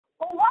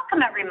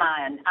Welcome,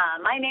 everyone.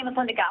 My name is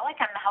Linda Golick.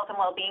 I'm the Health and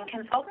Wellbeing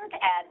Consultant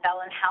at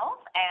Bellin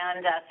Health,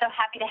 and so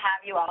happy to have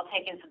you all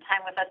taking some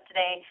time with us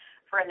today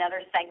for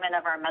another segment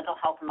of our Mental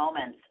Health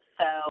Moments.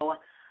 So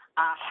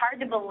hard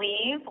to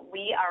believe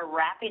we are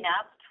wrapping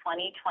up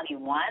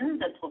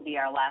 2021. This will be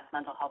our last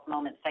Mental Health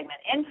Moment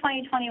segment in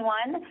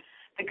 2021.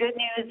 The good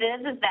news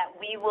is that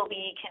we will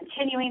be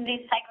continuing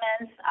these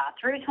segments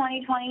through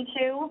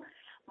 2022.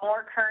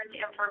 More current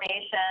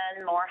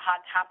information, more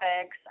hot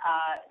topics,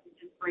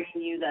 just bringing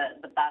you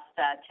the best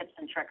tips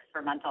and tricks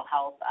for mental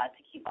health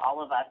to keep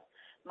all of us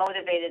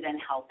motivated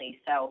and healthy.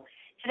 So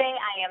today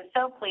I am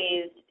so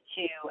pleased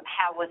to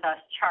have with us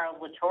Charles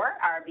Latour,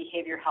 our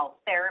behavior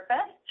health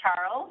therapist.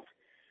 Charles,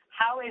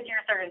 how is your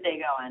Thursday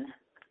going?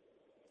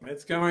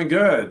 It's going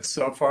good.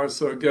 So far,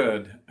 so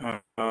good.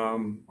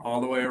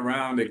 All the way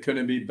around, it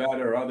couldn't be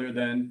better other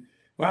than,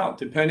 well,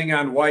 depending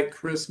on White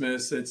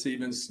Christmas, it's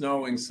even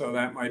snowing, so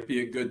that might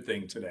be a good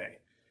thing today.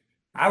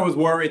 I was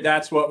worried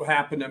that's what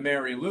happened to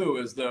Mary Lou,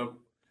 is the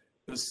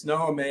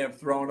snow may have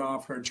thrown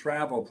off her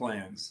travel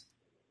plans.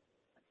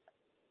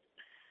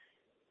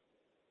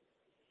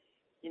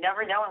 You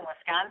never know in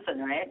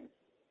Wisconsin, right?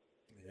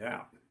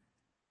 Yeah.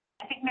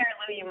 I think, Mary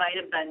Lou, you might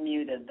have been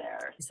muted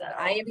there. So.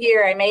 I am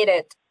here. I made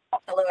it.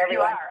 Hello,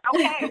 everyone.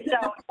 You are. Okay,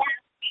 so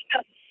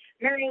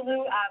Mary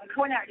Lou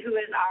Cohenard, who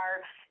is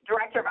our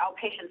Director of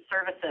Outpatient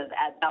Services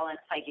at Bellin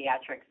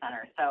Psychiatric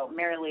Center. So,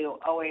 Mary Lou,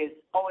 always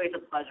a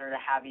pleasure to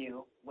have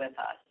you with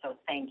us. So,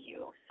 thank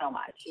you so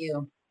much. Thank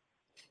you.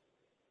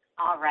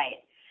 All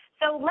right.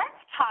 So, let's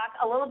talk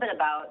a little bit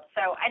about.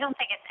 So, I don't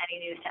think it's any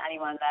news to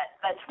anyone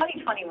that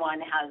 2021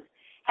 has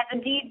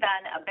indeed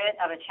been a bit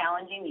of a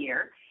challenging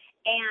year.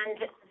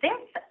 And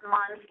this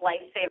month's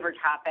Lifesaver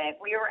topic,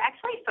 we were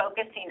actually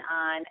focusing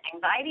on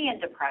anxiety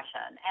and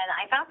depression. And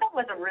I thought that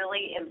was a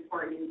really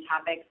important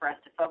topic for us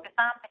to focus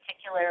on,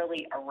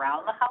 particularly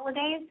around the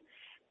holidays,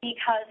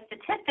 because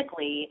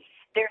statistically,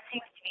 there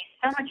seems to be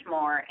so much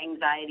more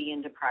anxiety and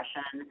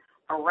depression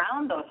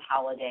around those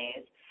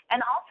holidays.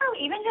 And also,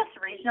 even just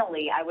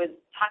regionally, I was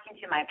talking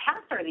to my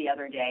pastor the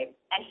other day,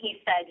 and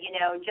he said,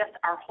 just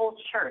our whole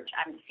church,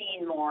 I'm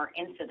seeing more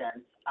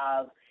incidents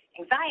of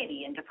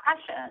anxiety and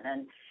depression.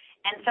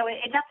 And so it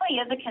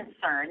definitely is a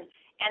concern.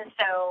 And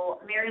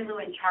so Mary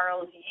Lou and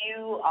Charles,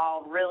 you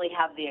all really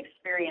have the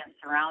experience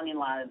surrounding a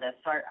lot of this.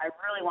 So I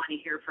really want to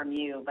hear from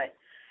you. But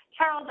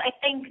Charles, I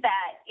think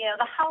that,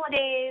 the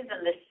holidays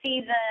and the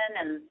season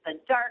and the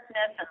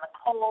darkness and the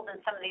cold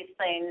and some of these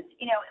things,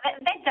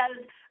 that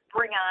does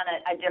bring on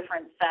a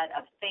different set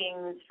of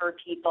things for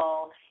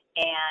people.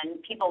 And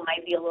people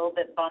might be a little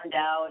bit bummed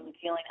out and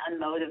feeling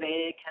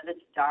unmotivated because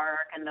it's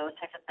dark and those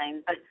types of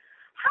things. But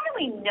how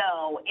do we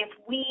know if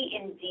we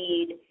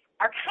indeed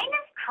are kind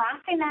of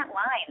crossing that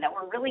line, that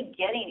we're really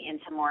getting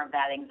into more of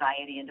that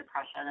anxiety and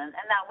depression, and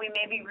that we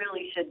maybe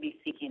really should be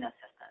seeking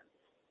assistance?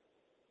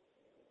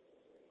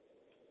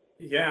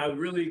 Yeah,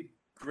 really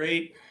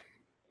great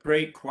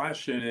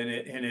question,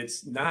 and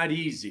it's not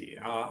easy.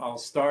 I'll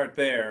start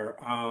there.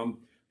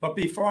 But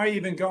before I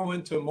even go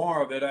into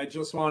more of it, I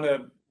just want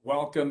to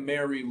welcome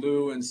Mary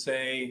Lou and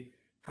say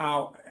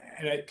how,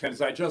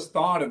 because I just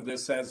thought of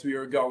this as we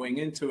were going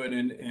into it,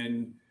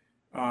 and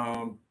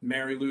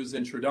Mary Lou's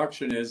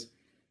introduction is,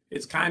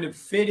 it's kind of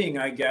fitting,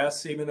 I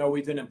guess, even though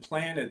we didn't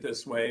plan it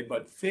this way,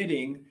 but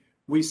fitting.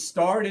 We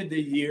started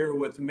the year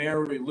with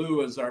Mary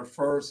Lou as our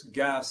first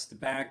guest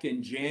back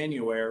in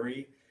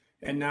January,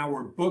 and now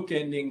we're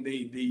bookending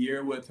the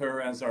year with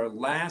her as our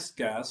last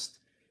guest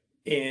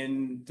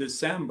in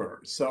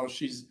December. So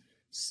she's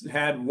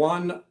had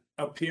one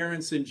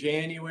appearance in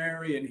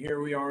January, and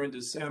here we are in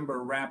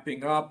December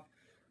wrapping up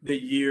the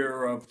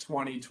year of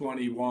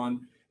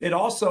 2021. It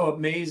also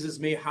amazes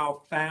me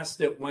how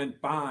fast it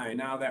went by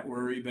now that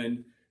we're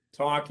even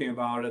talking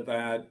about it,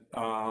 that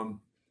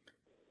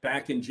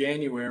back in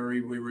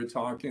January we were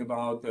talking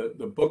about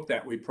the book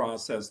that we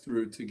processed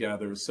through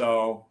together.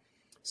 So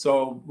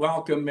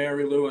welcome,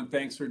 Mary Lou, and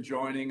thanks for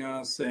joining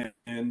us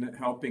and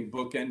helping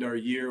bookend our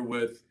year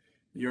with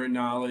your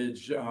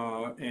knowledge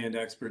and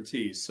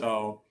expertise.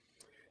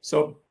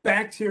 So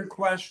back to your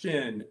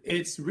question,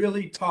 it's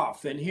really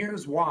tough, and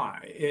here's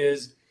why.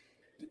 Is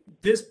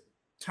this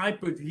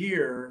type of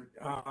year,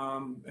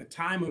 a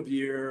time of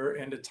year,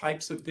 and the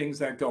types of things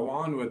that go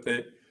on with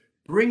it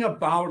bring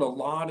about a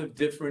lot of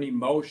different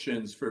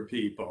emotions for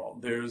people.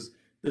 There's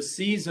the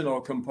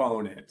seasonal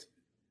component,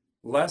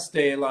 less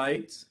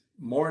daylight,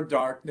 more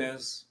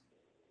darkness,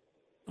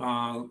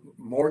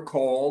 more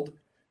cold.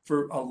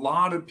 For a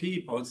lot of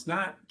people, it's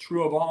not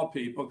true of all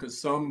people because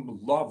some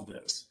love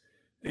this.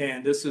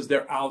 And this is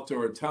their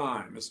outdoor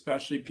time,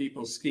 especially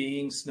people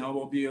skiing,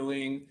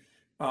 snowmobiling,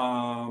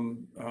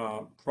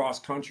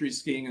 cross-country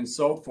skiing, and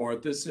so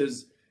forth. This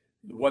is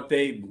what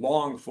they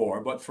long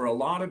for. But for a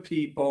lot of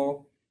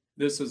people,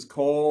 this is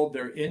cold.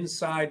 They're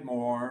inside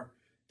more.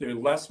 They're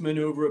less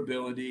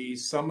maneuverability.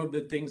 Some of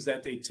the things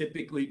that they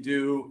typically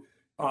do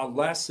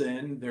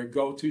lessen. Their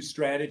go-to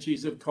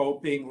strategies of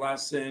coping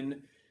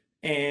lessen.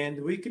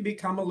 And we can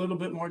become a little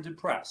bit more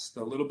depressed,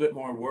 a little bit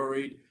more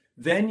worried.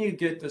 Then you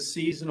get the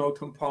seasonal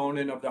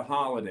component of the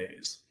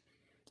holidays.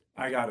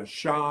 I got to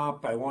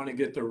shop. I want to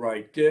get the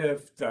right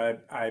gift.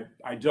 I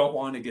don't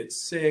want to get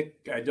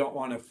sick. I don't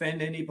want to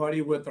offend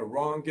anybody with the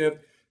wrong gift.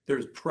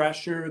 There's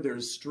pressure,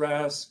 there's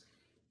stress.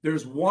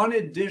 There's one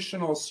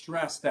additional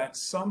stress that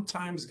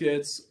sometimes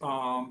gets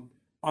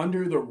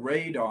under the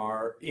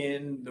radar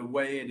in the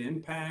way it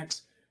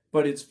impacts,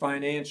 but it's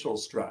financial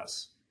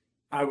stress.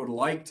 I would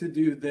like to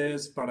do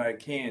this, but I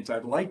can't.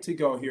 I'd like to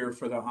go here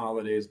for the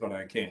holidays, but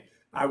I can't.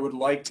 I would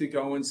like to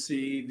go and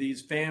see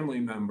these family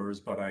members,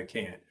 but I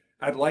can't.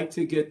 I'd like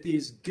to get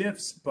these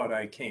gifts, but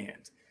I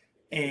can't.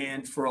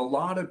 And for a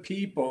lot of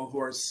people who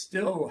are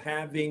still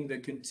having the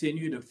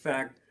continued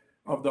effect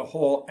of the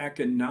whole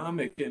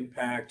economic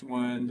impact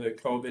when the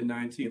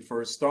COVID-19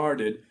 first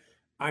started,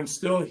 I'm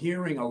still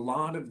hearing a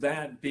lot of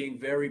that being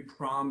very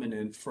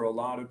prominent for a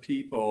lot of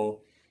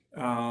people.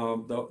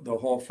 The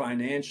whole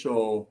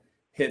financial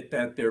hit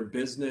that their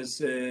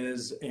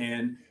businesses,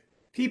 and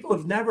people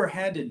have never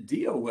had to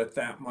deal with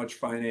that much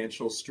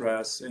financial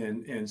stress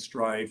and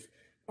strife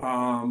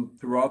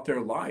throughout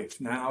their life.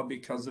 Now,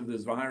 because of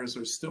this virus,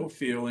 are still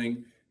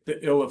feeling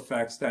the ill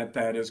effects that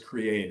that has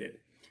created.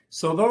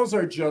 So those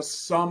are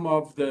just some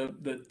of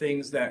the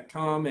things that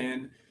come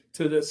in.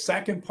 To the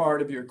second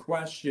part of your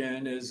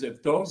question is,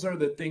 if those are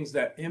the things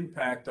that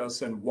impact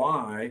us and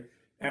why,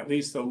 at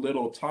least a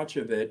little touch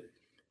of it.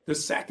 The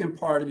second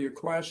part of your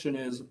question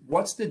is,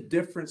 what's the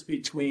difference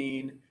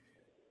between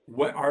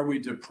what are we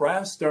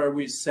depressed or are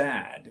we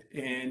sad?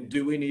 And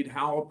do we need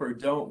help or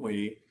don't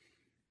we?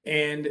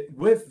 And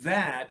with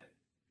that,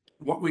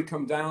 what we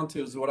come down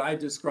to is what I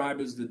describe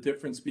as the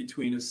difference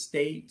between a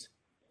state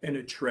and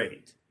a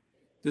trait.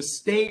 The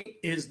state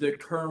is the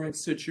current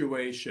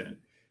situation.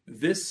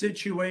 This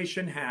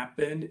situation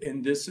happened,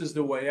 and this is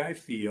the way I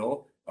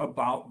feel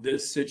about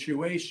this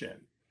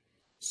situation.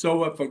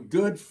 So if a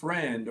good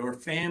friend or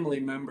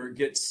family member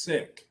gets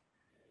sick,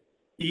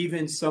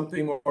 even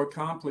something more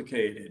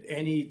complicated,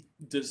 any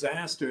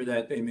disaster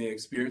that they may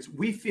experience,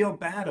 we feel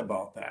bad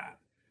about that.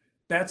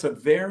 That's a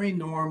very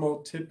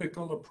normal,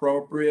 typical,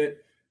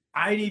 appropriate.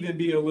 I'd even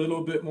be a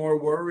little bit more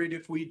worried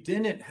if we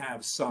didn't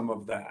have some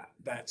of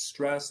that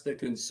stress, the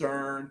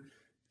concern,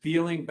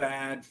 feeling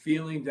bad,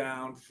 feeling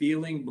down,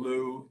 feeling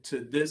blue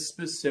to this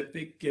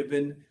specific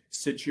given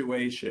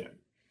situation.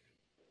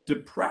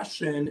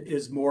 Depression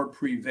is more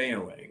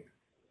prevailing.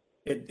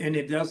 And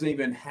it doesn't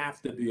even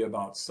have to be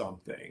about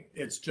something.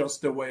 It's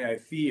just the way I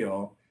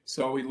feel.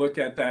 So we look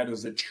at that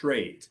as a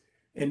trait,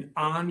 an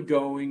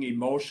ongoing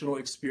emotional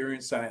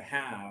experience I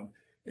have,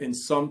 and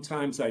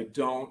sometimes I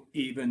don't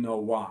even know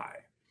why.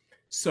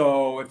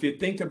 So if you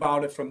think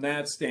about it from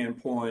that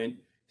standpoint,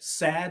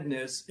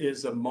 sadness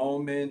is a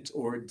moment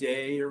or a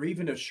day or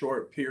even a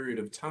short period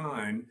of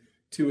time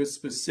to a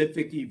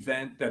specific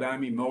event that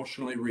I'm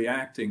emotionally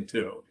reacting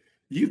to.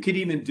 You could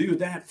even do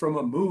that from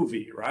a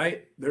movie,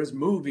 right? There's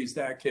movies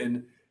that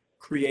can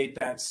create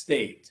that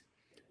state.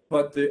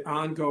 But the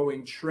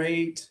ongoing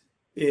trait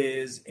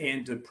is,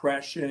 and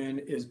depression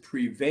is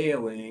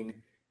prevailing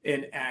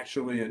in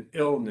actually an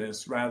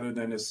illness rather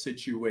than a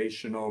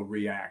situational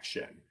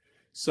reaction.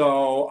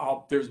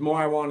 So there's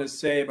more I want to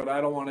say, but I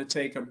don't want to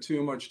take up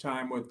too much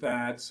time with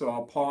that. So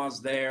I'll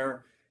pause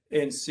there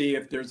and see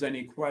if there's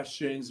any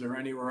questions or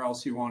anywhere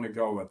else you want to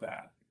go with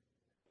that.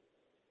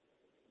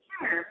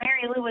 Sure.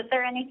 Mary Lou, was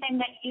there anything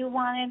that you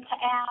wanted to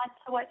add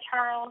to what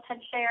Charles had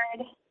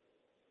shared?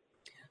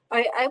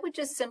 I would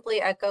just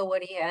simply echo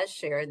what he has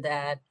shared,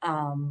 that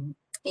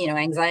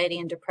anxiety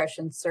and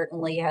depression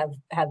certainly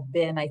have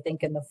been, I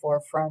think, in the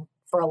forefront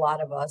for a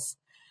lot of us.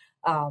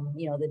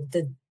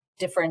 The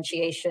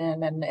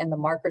differentiation and the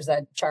markers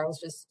that Charles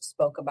just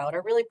spoke about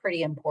are really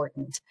pretty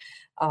important.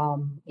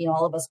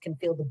 All of us can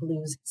feel the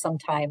blues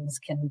sometimes,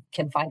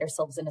 can find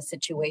ourselves in a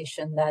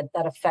situation that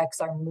affects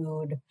our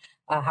mood,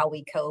 how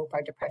we cope,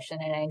 our depression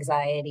and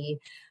anxiety.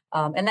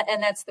 And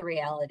that's the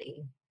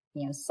reality.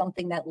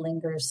 Something that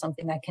lingers,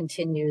 something that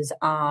continues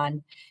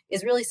on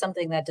is really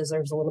something that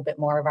deserves a little bit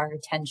more of our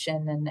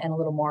attention and a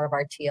little more of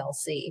our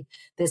TLC.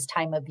 This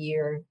time of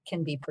year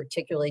can be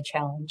particularly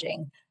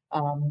challenging.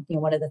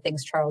 One of the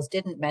things Charles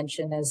didn't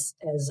mention as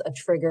a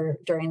trigger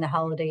during the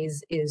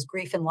holidays is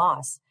grief and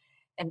loss.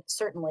 And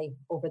certainly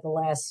over the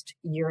last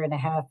year and a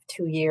half,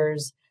 2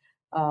 years,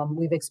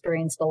 we've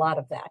experienced a lot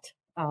of that.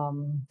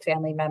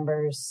 Family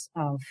members,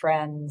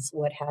 friends,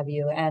 what have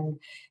you. And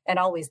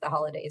always the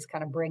holidays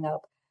kind of bring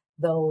up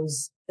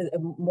those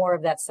more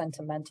of that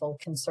sentimental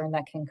concern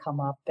that can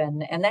come up.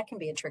 And that can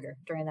be a trigger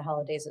during the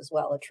holidays as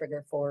well, a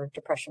trigger for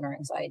depression or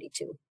anxiety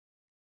too.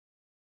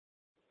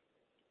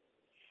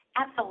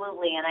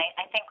 Absolutely. And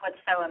I think what's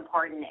so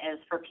important is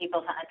for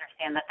people to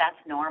understand that that's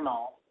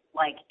normal.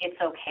 Like, it's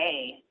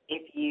okay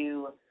if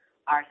you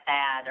are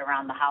sad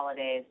around the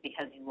holidays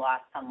because you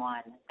lost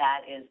someone.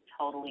 That is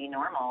totally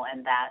normal,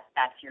 and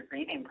that's your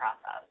grieving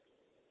process.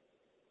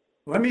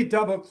 Let me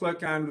double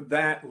click on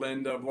that,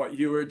 Linda, of what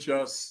you were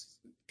just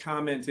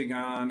commenting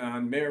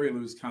on Mary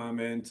Lou's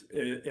comment,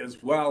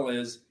 as well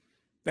as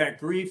that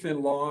grief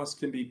and loss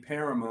can be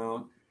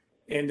paramount.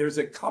 And there's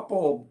a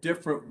couple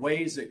different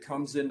ways it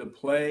comes into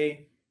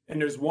play. And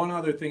there's one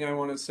other thing I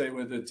want to say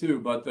with it too,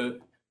 but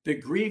the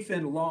grief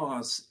and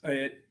loss,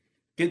 it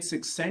gets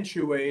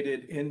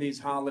accentuated in these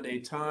holiday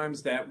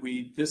times that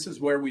this is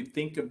where we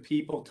think of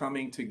people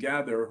coming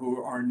together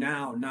who are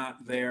now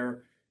not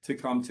there to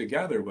come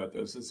together with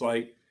us. It's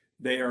like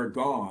they are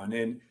gone.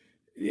 And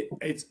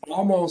it's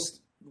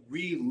almost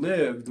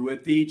relived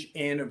with each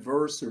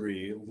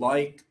anniversary,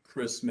 like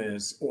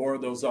Christmas or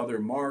those other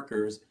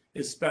markers,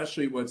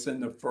 especially what's in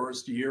the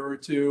first year or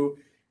two.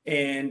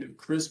 And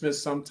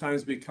Christmas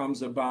sometimes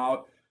becomes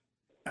about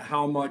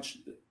how much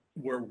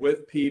we're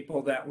with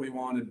people that we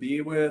want to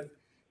be with,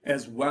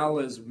 as well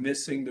as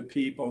missing the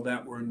people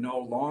that we're no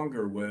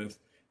longer with.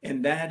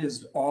 And that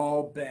has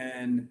all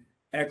been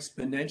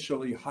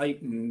exponentially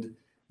heightened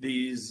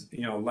these,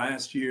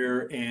 last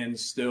year and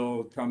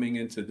still coming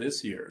into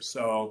this year.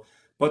 So,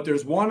 but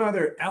there's one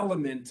other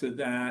element to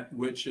that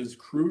which is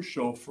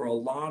crucial for a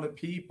lot of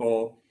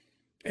people,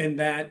 and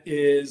that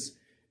is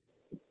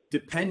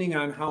depending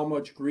on how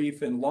much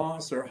grief and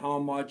loss or how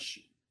much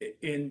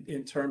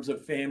in terms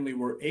of family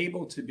we're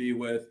able to be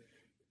with,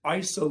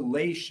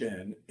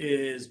 isolation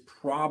is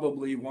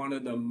probably one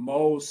of the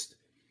most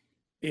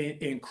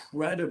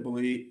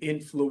incredibly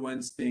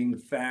influencing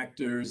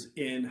factors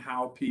in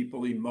how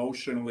people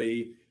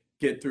emotionally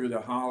get through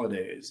the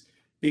holidays.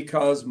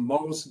 Because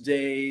most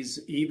days,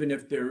 even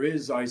if there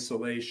is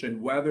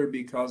isolation, whether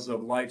because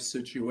of life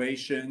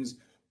situations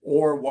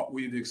or what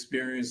we've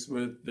experienced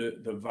with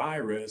the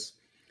virus,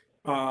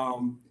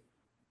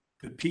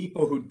 the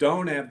people who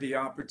don't have the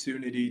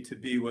opportunity to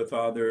be with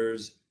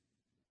others,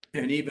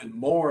 and even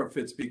more if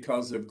it's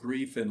because of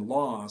grief and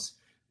loss,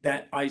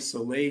 that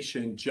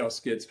isolation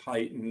just gets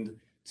heightened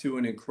to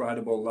an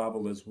incredible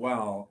level as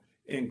well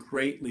and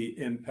greatly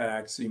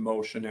impacts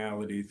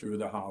emotionality through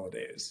the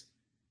holidays.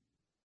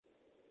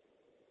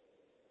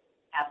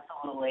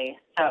 Absolutely.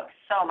 So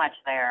much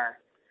there.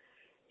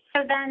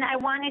 So then I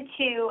wanted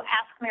to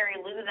ask Mary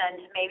Lou then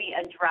to maybe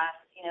address,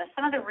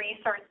 some of the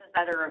resources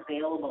that are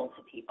available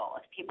to people.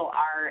 If people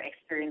are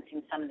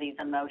experiencing some of these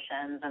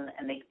emotions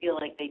and they feel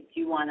like they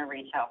do want to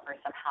reach out for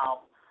some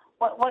help,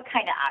 what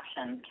kind of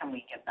action can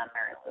we give them,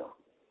 Mary Lou?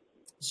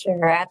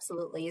 Sure,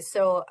 absolutely.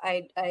 So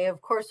I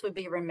of course would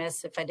be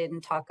remiss if I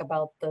didn't talk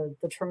about the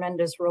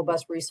tremendous,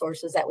 robust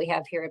resources that we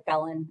have here at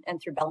Bellin and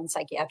through Bellin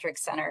Psychiatric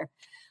Center.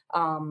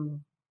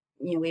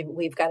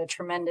 We've got a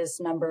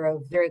tremendous number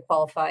of very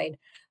qualified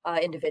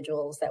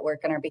individuals that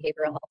work on our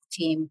behavioral health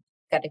team.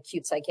 Got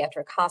acute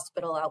psychiatric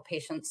hospital,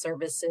 outpatient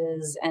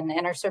services, and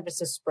our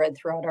services spread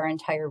throughout our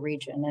entire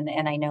region.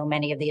 And I know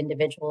many of the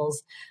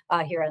individuals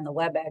here on the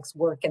WebEx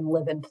work and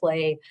live and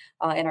play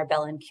in our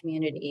Bellin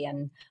community.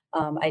 And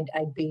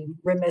I'd be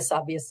remiss,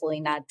 obviously,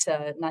 not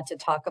to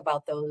talk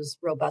about those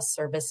robust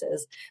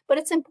services. But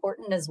it's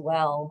important as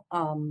well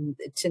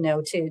to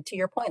know, to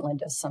your point,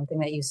 Linda, something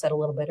that you said a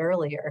little bit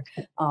earlier.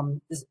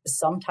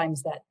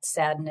 Sometimes that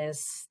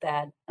sadness,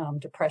 that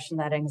depression,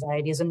 that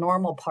anxiety is a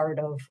normal part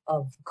of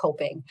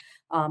coping,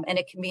 and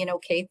it can be an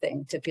okay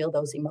thing to feel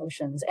those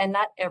emotions. And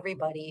not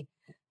everybody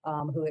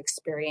who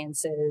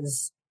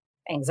experiences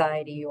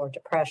anxiety or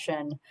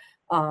depression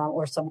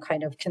or some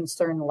kind of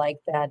concern like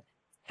that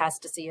has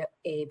to see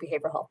a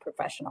behavioral health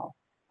professional.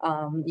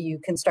 You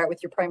can start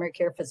with your primary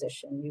care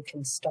physician. You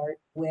can start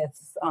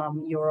with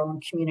your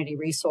own community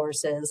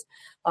resources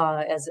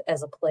as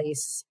a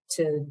place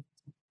to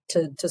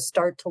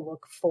start to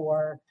look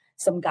for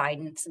some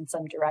guidance and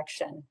some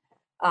direction.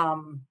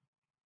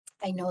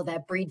 I know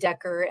that Bree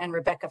Decker and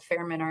Rebecca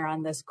Fairman are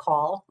on this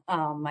call.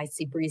 I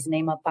see Bree's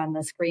name up on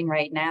the screen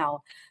right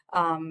now.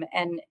 And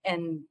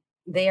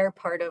they are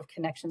part of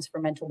Connections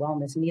for Mental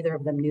Wellness. Neither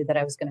of them knew that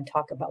I was going to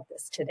talk about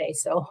this today,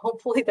 so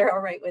hopefully they're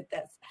all right with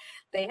this.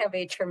 They have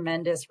a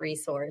tremendous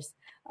resource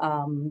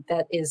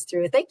that is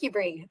through, thank you,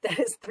 Bree, that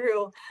is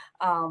through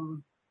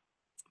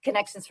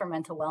Connections for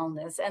Mental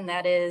Wellness, and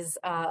that is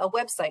a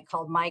website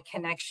called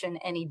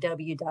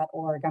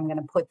myconnectionnew.org. I'm going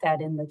to put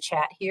that in the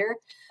chat here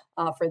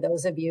for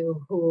those of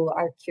you who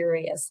are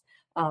curious.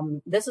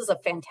 This is a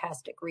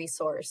fantastic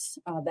resource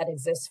that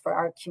exists for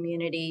our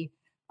community.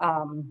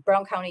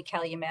 Brown County,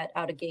 Calumet,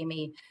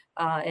 Outagamie,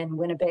 and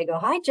Winnebago.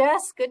 Hi,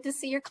 Jess. Good to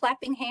see your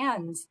clapping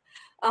hands.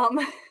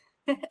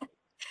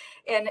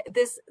 And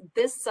this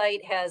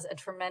site has a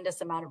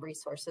tremendous amount of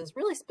resources,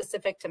 really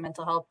specific to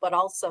mental health, but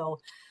also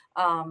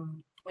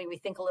when we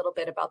think a little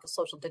bit about the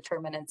social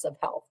determinants of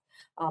health,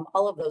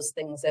 all of those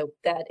things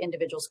that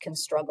individuals can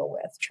struggle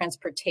with: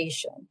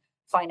 transportation,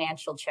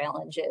 financial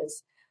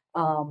challenges,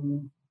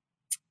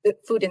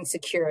 food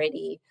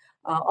insecurity,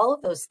 all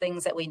of those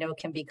things that we know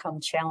can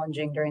become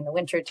challenging during the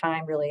winter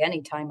time, really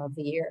any time of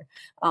the year,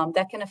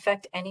 that can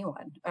affect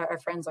anyone, our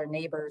friends, our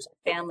neighbors, our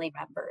family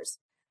members.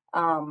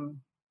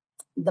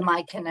 The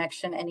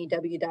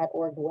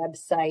myconnectionnew.org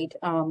website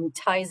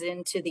ties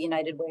into the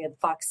United Way of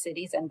Fox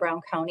Cities and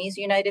Brown County's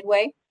United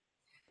Way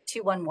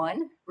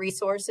 211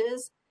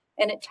 resources,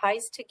 and it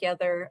ties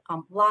together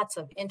lots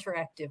of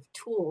interactive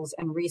tools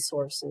and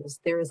resources.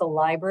 There is a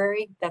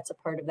library that's a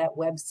part of that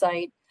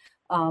website.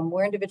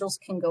 where individuals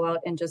can go out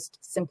and just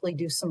simply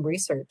do some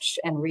research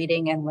and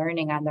reading and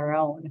learning on their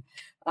own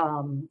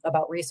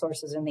about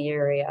resources in the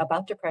area,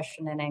 about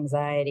depression and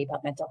anxiety,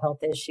 about mental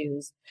health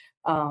issues.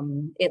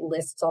 It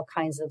lists all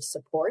kinds of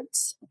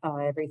supports,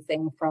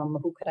 everything from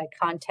who could I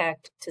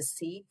contact to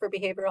see for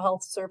behavioral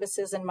health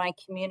services in my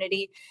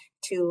community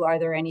to are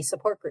there any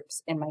support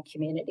groups in my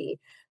community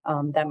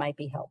that might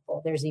be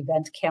helpful. There's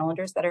event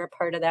calendars that are a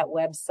part of that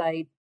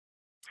website.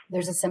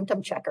 There's a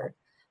symptom checker.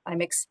 I'm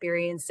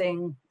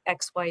experiencing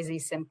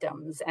XYZ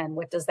symptoms. And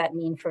what does that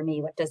mean for me?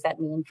 What does that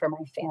mean for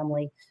my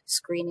family?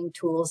 Screening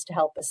tools to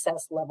help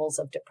assess levels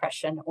of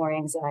depression or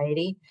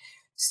anxiety.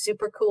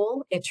 Super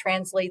cool. It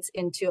translates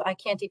into, I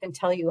can't even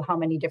tell you how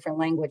many different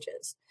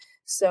languages.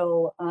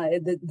 So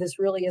this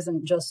really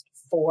isn't just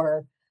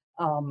for,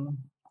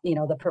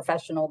 the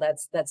professional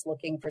that's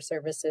looking for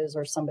services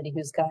or somebody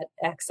who's got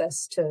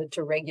access to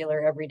regular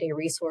everyday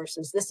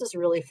resources. This is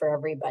really for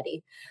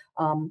everybody.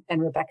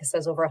 And Rebecca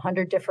says over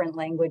 100 different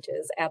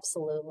languages.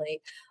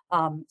 Absolutely.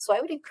 So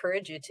I would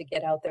encourage you to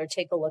get out there,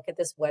 take a look at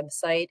this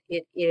website.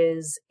 It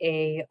is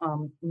a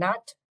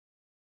not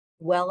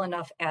well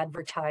enough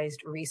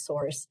advertised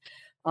resource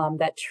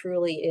that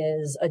truly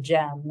is a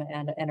gem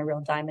and a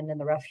real diamond in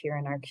the rough here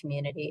in our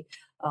community.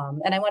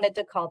 And I wanted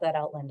to call that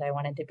out, Linda. I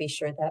wanted to be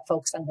sure that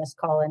folks on this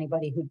call,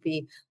 anybody who'd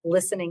be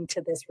listening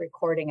to this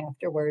recording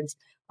afterwards,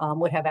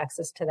 would have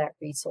access to that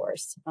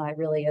resource. It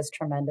really is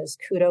tremendous.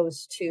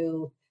 Kudos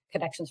to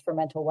Connections for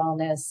Mental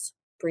Wellness,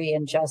 Bree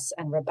and Jess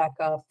and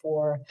Rebecca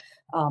for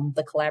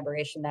the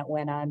collaboration that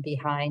went on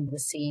behind the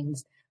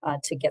scenes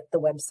to get the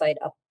website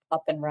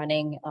up and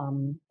running,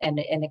 and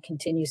it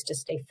continues to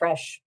stay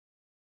fresh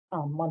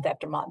month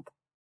after month.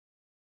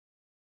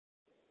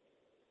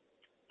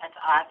 That's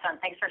awesome.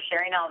 Thanks for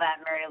sharing all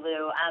that, Mary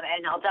Lou.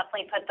 And I'll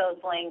definitely put those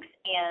links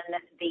in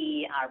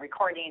the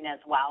recording as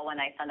well when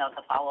I send out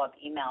the follow-up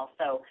email.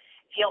 So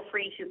feel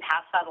free to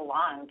pass that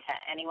along to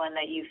anyone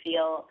that you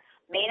feel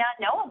may not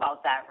know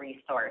about that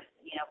resource.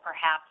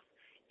 Perhaps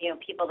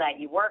people that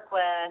you work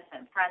with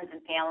and friends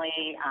and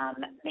family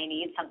may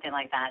need something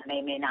like that, may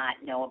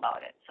not know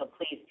about it. So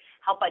please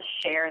help us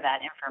share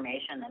that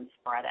information and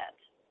spread it.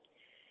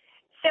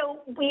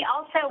 So we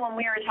also, when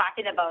we were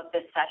talking about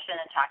this session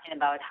and talking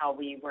about how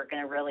we were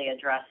going to really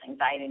address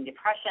anxiety and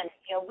depression,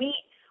 we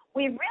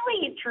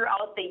really,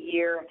 throughout the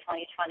year of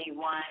 2021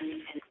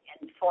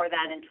 and for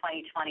that in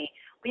 2020,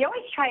 we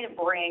always try to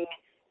bring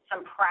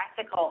some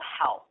practical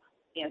help,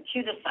 to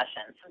the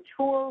session, some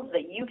tools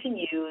that you can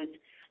use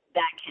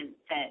that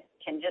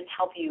can just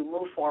help you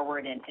move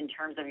forward in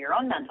terms of your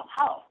own mental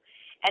health.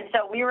 And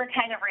so we were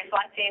kind of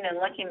reflecting and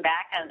looking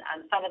back on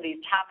some of these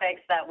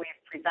topics that we've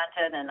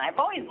presented, and I've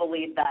always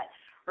believed that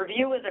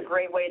review is a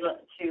great way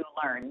to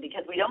learn,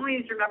 because we don't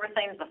always remember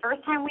things the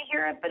first time we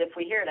hear it, but if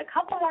we hear it a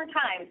couple more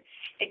times,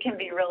 it can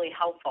be really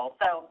helpful.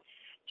 So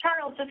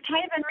Charles, just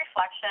kind of in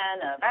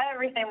reflection of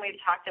everything we've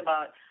talked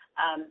about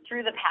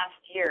through the past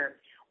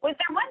year, was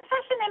there one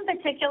session in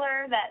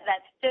particular that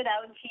stood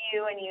out to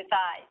you and you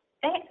thought,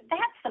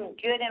 that's some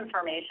good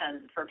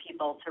information for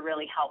people to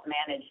really help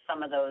manage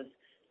some of those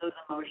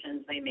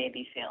emotions they may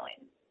be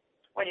feeling?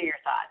 What are your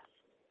thoughts?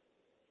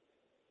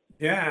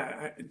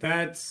 Yeah,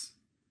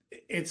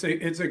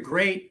 it's a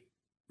great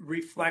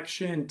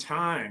reflection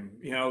time.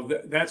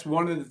 That's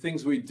one of the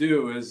things we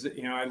do is,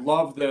 I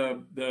love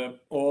the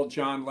old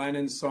John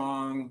Lennon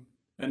song,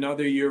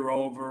 Another Year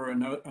Over,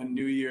 a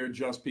New Year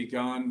Just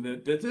Begun.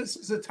 That this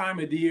is a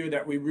time of the year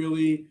that we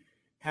really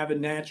have a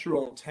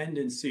natural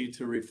tendency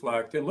to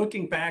reflect. And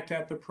looking back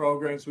at the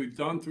programs we've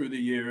done through the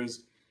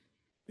years,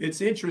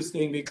 it's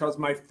interesting because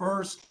my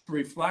first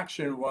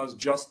reflection was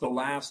just the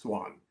last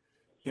one,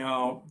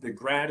 the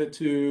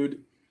gratitude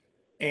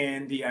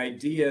and the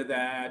idea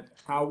that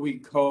how we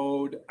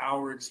code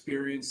our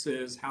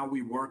experiences, how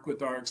we work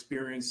with our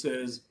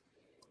experiences,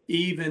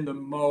 even the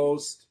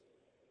most,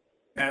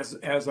 as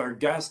our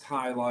guest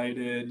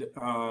highlighted,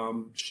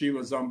 she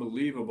was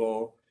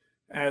unbelievable,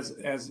 as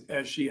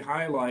she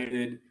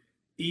highlighted,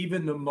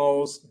 even the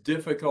most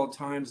difficult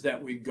times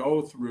that we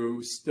go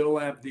through still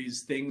have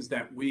these things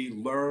that we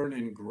learn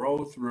and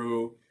grow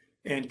through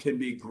and can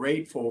be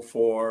grateful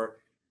for,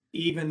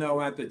 even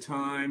though at the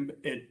time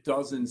it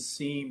doesn't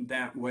seem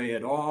that way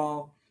at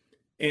all.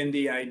 And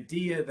the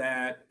idea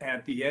that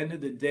at the end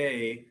of the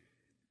day,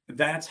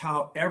 that's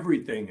how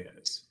everything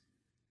is.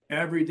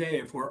 Every day,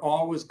 if we're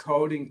always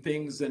coding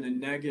things in a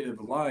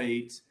negative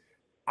light,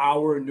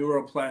 our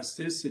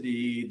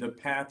neuroplasticity, the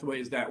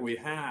pathways that we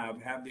have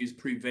these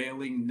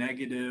prevailing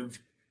negative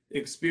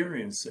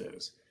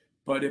experiences.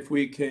 But if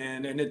we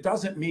can, and it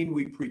doesn't mean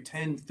we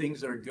pretend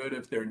things are good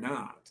if they're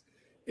not,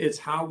 it's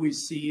how we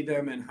see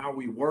them and how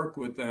we work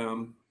with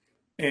them,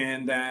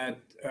 and that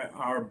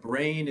our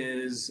brain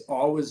is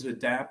always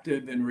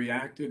adaptive and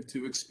reactive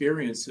to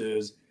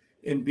experiences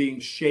and being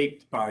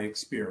shaped by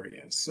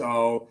experience.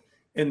 So,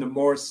 and the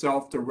more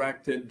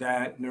self-directed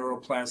that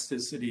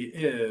neuroplasticity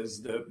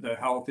is, the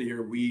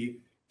healthier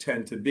we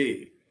tend to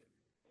be.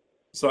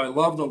 So I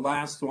love the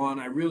last one.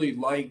 I really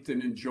liked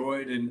and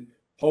enjoyed, and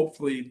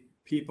hopefully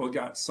people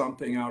got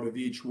something out of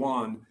each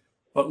one,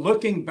 But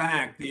looking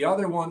back, the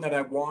other one that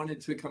I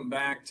wanted to come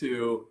back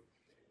to,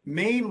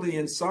 mainly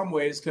in some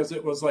ways, because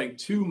it was like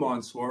 2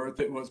 months worth,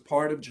 it was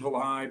part of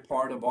July,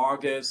 part of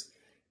August,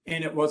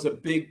 and it was a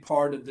big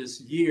part of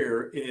this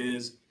year,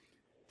 is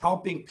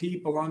helping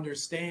people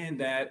understand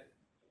that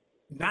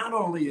not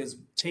only is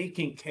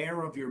taking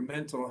care of your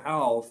mental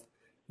health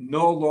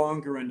no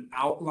longer an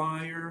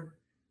outlier,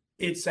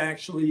 it's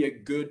actually a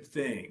good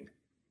thing.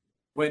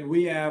 When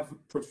we have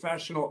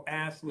professional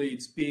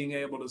athletes being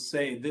able to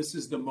say, this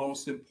is the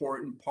most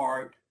important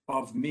part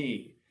of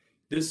me,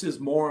 this is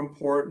more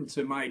important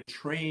to my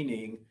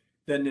training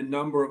than the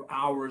number of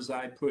hours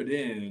I put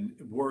in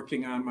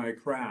working on my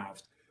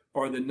craft,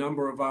 or the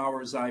number of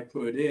hours I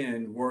put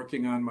in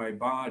working on my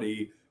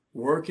body,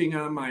 working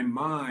on my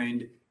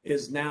mind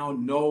is now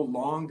no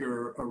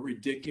longer a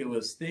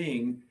ridiculous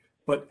thing,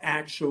 but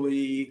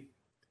actually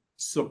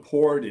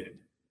supported.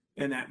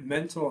 And that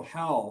mental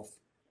health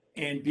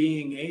and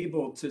being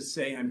able to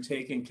say, I'm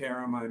taking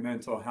care of my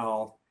mental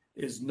health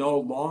is no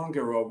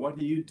longer a, what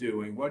are you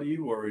doing? What are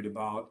you worried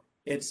about?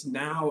 It's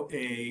now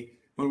a,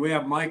 when we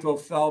have Michael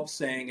Phelps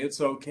saying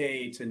it's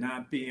okay to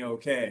not be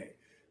okay,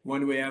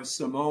 when we have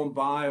Simone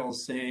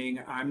Biles saying,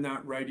 I'm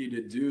not ready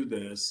to do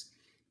this,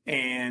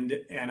 and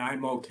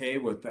I'm okay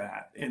with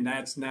that. And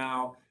that's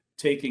now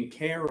taking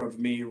care of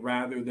me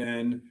rather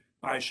than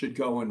I should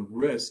go and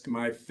risk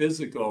my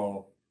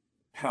physical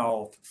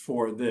health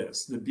for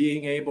this. The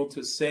being able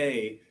to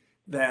say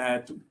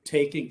that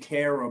taking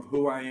care of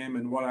who I am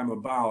and what I'm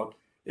about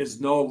is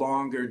no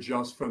longer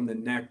just from the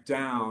neck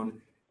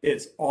down.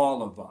 It's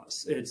all of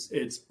us.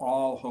 It's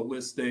all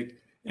holistic,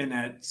 and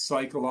that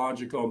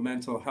psychological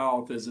mental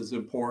health is as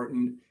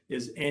important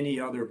as any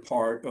other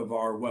part of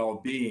our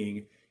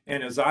well-being.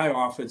 And as I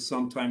often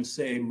sometimes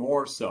say,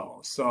 more so.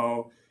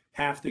 So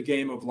half the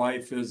game of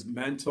life is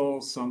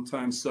mental,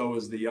 sometimes so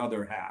is the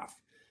other half.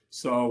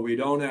 So we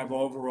don't have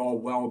overall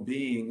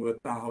well-being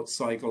without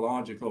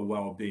psychological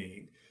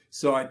well-being.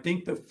 So I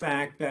think the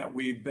fact that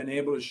we've been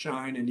able to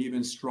shine an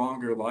even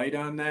stronger light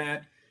on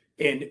that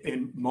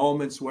in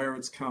moments where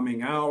it's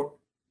coming out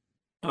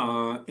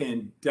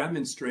and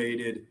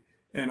demonstrated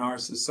in our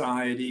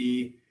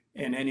society,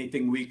 and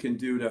anything we can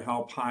do to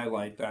help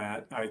highlight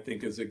that, I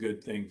think is a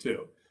good thing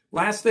too.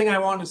 Last thing I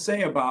want to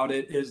say about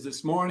it is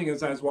this morning,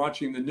 as I was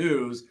watching the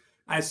news,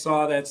 I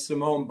saw that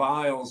Simone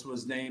Biles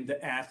was named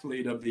the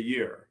Athlete of the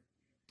Year.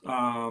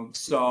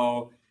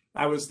 So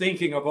I was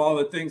thinking of all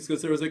the things,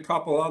 because there was a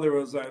couple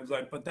others. I was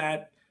like, but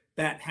that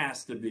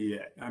has to be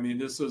it. I mean,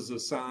 this is a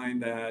sign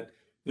that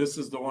this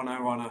is the one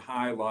I want to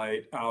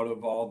highlight out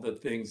of all the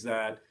things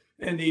that.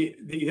 And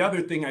the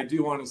other thing I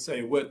do want to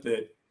say with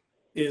it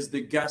is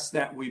the guests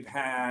that we've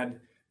had,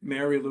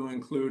 Mary Lou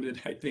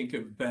included, I think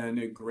have been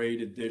a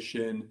great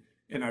addition,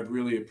 and I've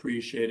really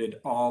appreciated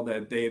all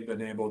that they've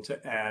been able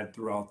to add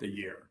throughout the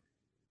year.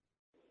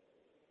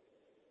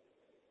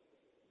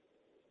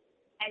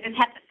 I just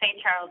have to say,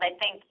 Charles, I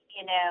think,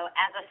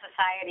 as a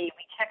society,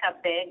 we took a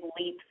big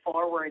leap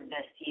forward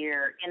this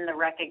year in the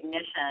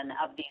recognition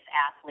of these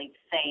athletes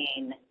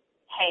saying,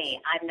 hey,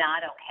 I'm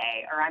not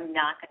okay, or I'm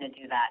not going to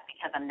do that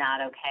because I'm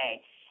not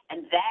okay.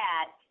 And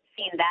that,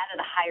 seeing that at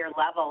a higher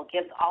level,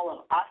 gives all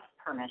of us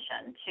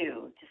permission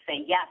to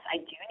say, yes,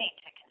 I do need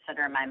to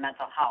consider my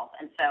mental health.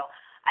 And so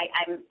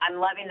I'm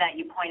loving that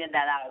you pointed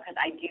that out, because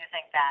I do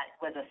think that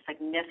was a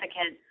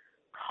significant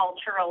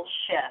cultural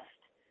shift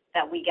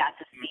that we got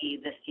to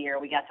see this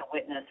year, we got to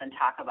witness and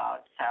talk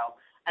about. So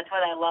that's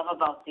what I love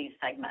about these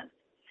segments.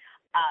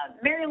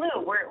 Mary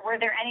Lou, were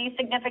there any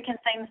significant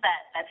things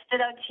that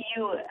stood out to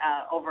you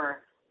over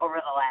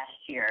the last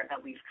year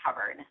that we've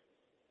covered?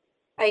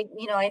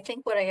 I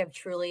think what I have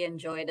truly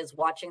enjoyed is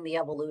watching the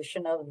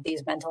evolution of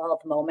these mental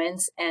health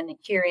moments and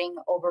hearing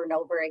over and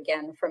over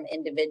again from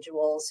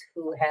individuals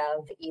who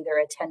have either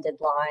attended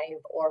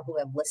live or who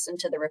have listened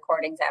to the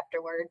recordings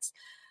afterwards,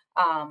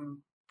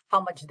 how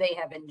much they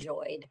have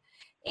enjoyed.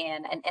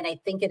 And I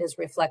think it is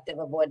reflective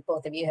of what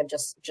both of you have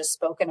just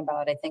spoken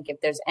about. I think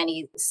if there's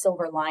any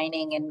silver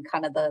lining in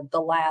kind of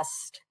the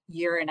last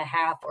year and a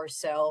half or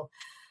so,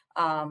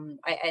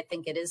 I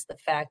think it is the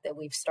fact that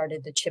we've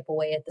started to chip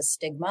away at the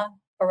stigma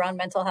around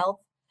mental health.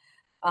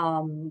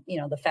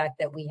 The fact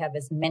that we have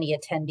as many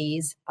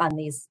attendees on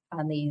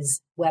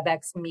these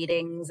WebEx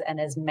meetings and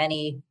as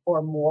many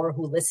or more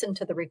who listen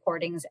to the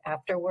recordings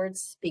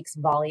afterwards speaks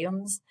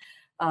volumes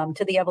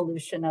to the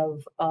evolution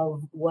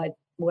of what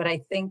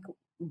I think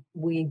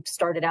we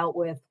started out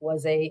with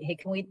was hey,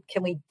 can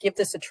we give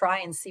this a try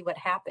and see what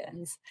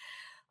happens?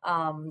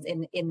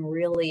 In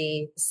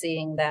really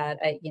seeing that,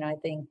 I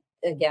think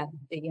again,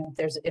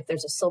 if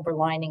there's a silver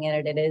lining in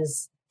it, it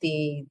is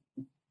the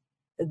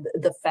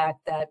fact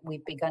that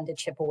we've begun to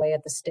chip away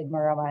at the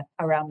stigma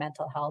around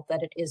mental health,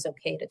 that it is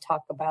okay to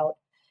talk about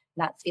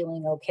not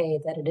feeling okay,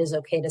 that it is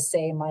okay to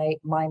say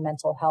my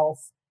mental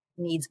health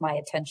needs my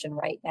attention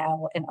right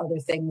now and other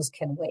things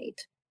can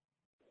wait.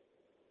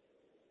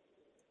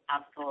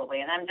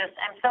 Absolutely. And I'm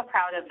so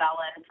proud of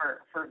Belen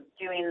for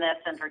doing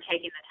this and for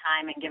taking the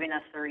time and giving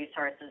us the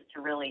resources to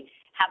really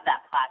have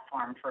that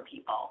platform for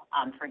people,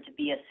 for it to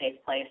be a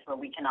safe place where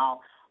we can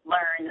all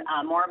learn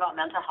more about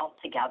mental health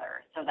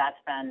together. So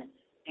that's been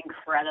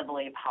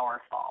incredibly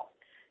powerful.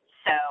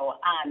 So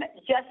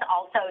just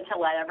also to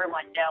let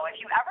everyone know,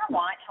 if you ever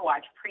want to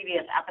watch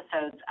previous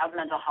episodes of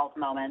Mental Health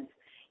Moments,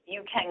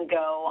 you can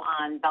go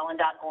on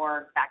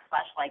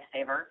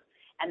belen.org/lifesaver.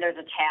 And there's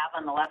a tab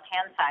on the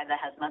left-hand side that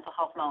has mental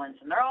health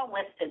moments, and they're all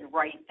listed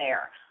right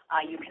there.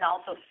 You can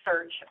also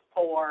search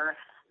for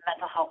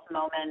mental health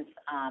moments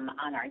on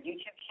our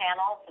YouTube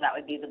channel. So that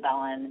would be the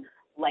Belen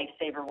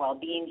Lifesaver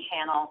Wellbeing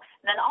channel.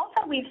 And then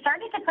also we've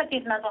started to put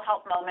these mental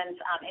health moments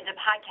into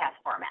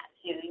podcast formats.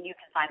 You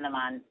can find them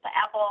on the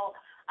Apple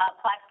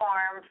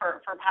platform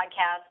for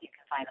podcasts. You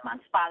can find them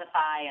on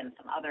Spotify and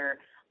some other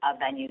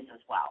venues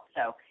as well.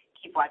 So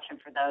keep watching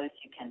for those.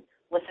 You can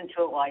listen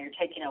to it while you're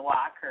taking a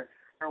walk or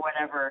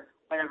whatever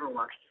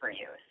works for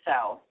you.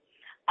 So,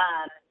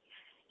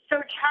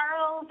 so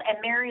Charles and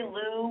Mary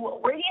Lou,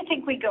 where do you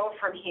think we go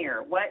from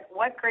here? What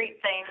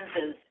great things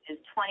is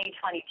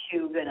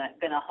 2022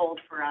 gonna hold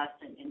for us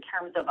in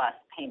terms of us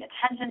paying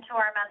attention to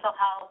our mental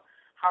health?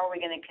 How are we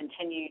going to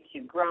continue to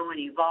grow and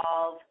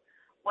evolve?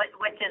 What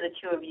do the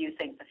two of you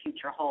think the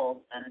future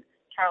holds? And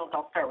Charles,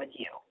 I'll start with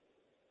you.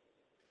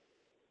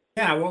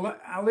 Yeah, well,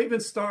 I'll even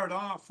start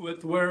off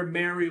with where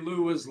Mary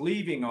Lou is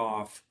leaving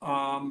off.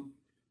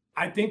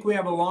 I think we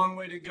have a long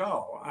way to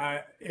go.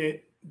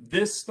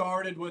 This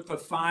started with a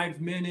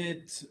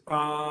 5-minute,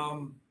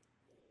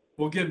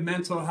 we'll give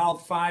mental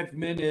health 5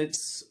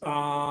 minutes,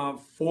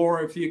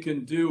 4 if you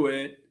can do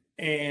it.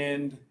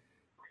 And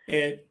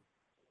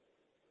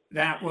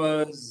that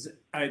was,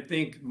 I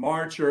think,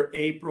 March or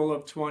April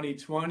of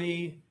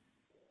 2020.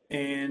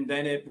 And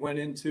then it went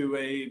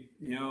into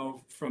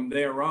from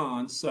there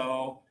on.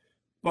 So,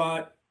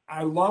 but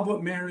I love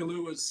what Mary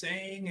Lou was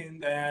saying,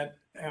 and that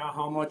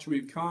how much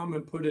we've come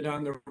and put it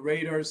on the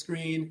radar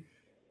screen.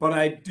 But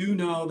I do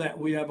know that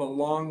we have a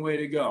long way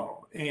to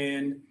go.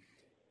 And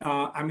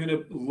I'm going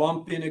to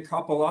lump in a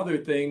couple other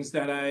things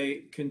that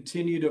I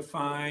continue to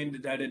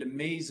find that it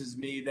amazes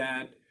me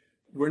that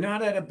we're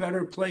not at a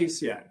better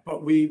place yet,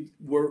 but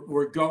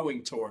we're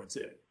going towards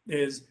it,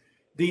 is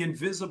the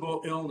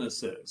invisible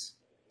illnesses.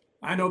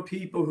 I know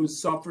people who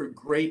suffer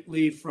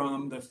greatly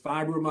from the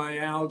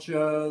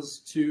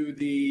fibromyalgias to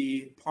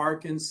the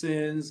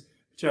Parkinson's,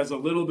 which has a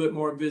little bit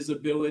more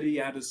visibility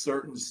at a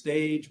certain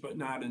stage, but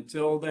not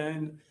until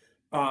then.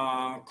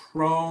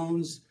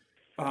 Crohn's,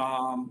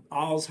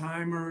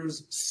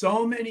 Alzheimer's,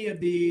 so many of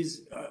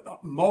these,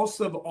 most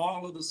of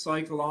all of the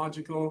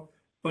psychological,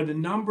 but a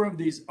number of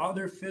these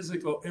other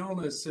physical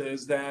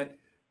illnesses that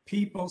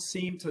people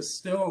seem to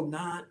still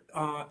not,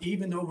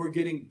 even though we're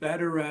getting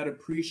better at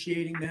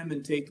appreciating them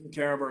and taking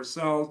care of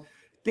ourselves, I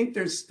think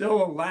there's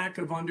still a lack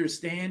of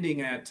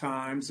understanding at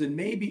times, and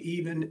maybe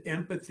even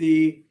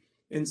empathy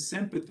and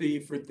sympathy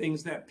for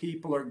things that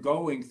people are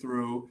going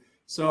through.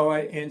 So,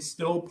 and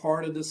still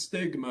part of the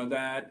stigma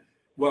that,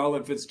 well,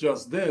 if it's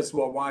just this,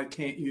 well, why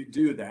can't you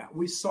do that?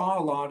 We saw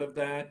a lot of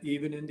that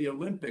even in the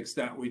Olympics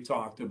that we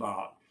talked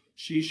about.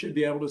 She should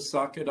be able to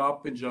suck it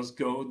up and just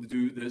go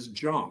do this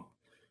jump.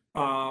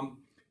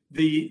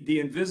 The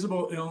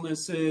invisible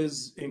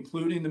illnesses,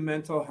 including the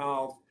mental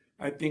health,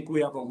 I think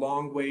we have a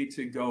long way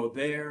to go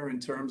there in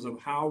terms of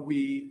how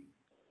we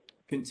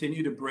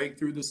continue to break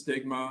through the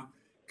stigma,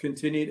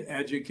 continue to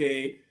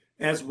educate,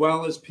 as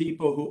well as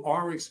people who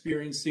are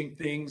experiencing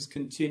things,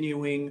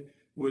 continuing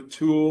with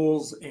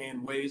tools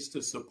and ways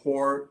to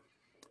support.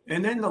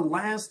 And then the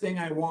last thing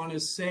I want to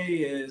say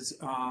is,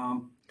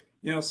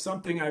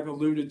 something I've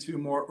alluded to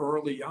more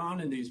early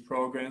on in these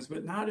programs,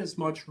 but not as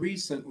much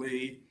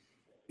recently,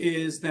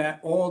 is that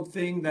old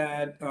thing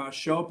that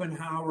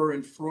Schopenhauer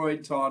and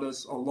Freud taught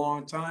us a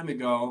long time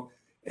ago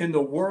in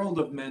the world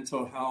of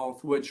mental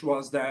health, which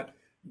was that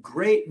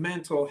great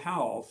mental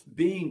health,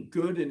 being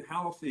good and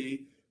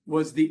healthy,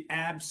 was the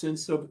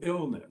absence of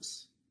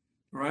illness,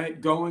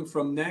 right? Going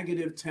from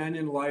 -10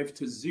 in life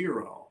to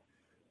 0.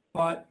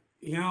 But,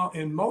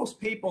 in most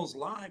people's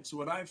lives,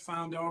 what I've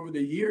found over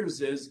the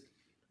years is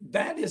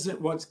that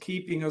isn't what's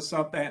keeping us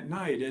up at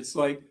night. It's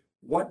like,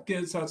 what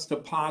gets us to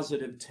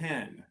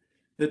 +10?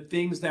 The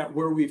things that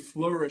where we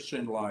flourish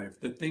in life,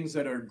 the things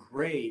that are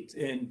great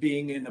and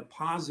being in a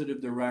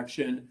positive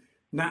direction,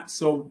 not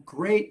so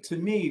great. To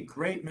me,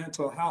 great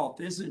mental health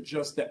isn't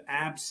just the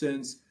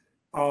absence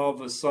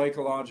of a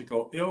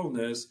psychological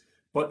illness,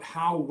 but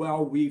how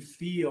well we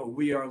feel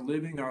we are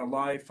living our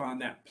life on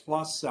that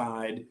plus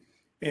side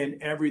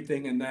and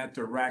everything in that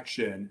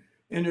direction.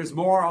 And there's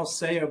more I'll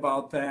say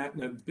about that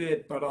in a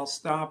bit, but I'll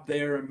stop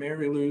there and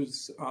Mary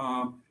Lou's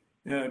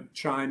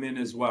chime in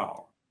as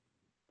well.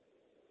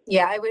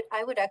 Yeah,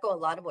 I would echo a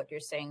lot of what you're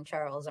saying,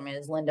 Charles. I mean,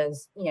 as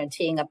Linda's,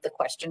 teeing up the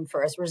question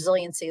for us,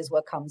 resiliency is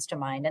what comes to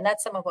mind. And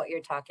that's some of what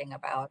you're talking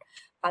about.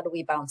 How do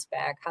we bounce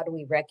back? How do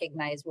we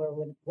recognize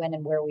when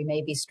and where we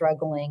may be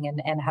struggling,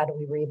 and how do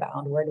we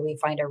rebound? Where do we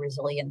find our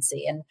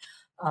resiliency? And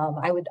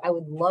I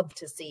would love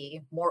to see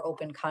more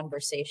open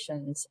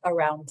conversations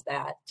around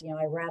that.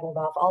 I rattled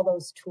off all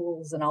those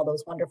tools and all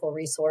those wonderful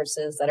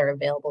resources that are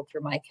available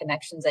through my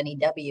Connections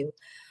NEW.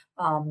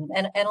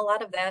 And a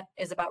lot of that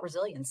is about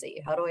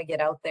resiliency. How do I get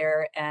out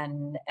there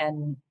and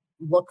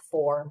look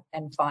for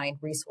and find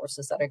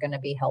resources that are going to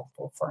be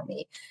helpful for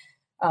me?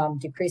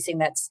 Decreasing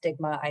that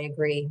stigma, I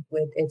agree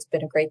with. It's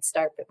been a great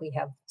start, but we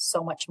have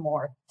so much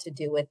more to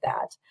do with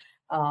that.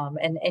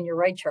 And you're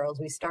right, Charles.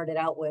 We started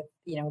out with,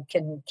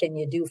 can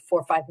you do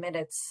 4 or 5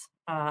 minutes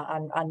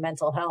on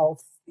mental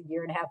health a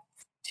year and a half,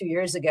 2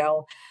 years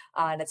ago,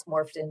 and it's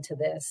morphed into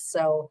this.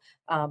 So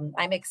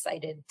I'm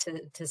excited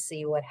to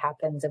see what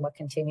happens and what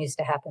continues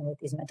to happen with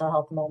these mental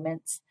health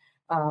moments.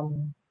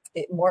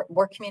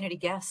 More community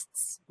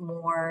guests,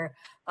 more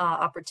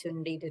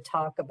opportunity to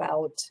talk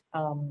about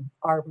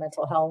our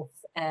mental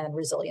health and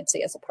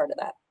resiliency as a part of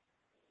that.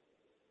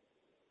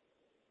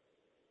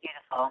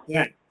 Beautiful.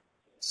 Yeah.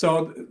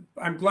 So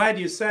I'm glad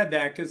you said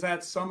that, because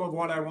that's some of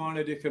what I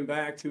wanted to come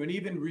back to, and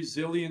even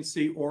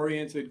resiliency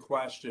oriented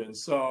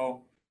questions.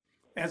 So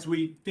as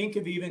we think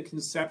of even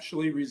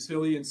conceptually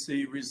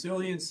resiliency,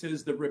 resilience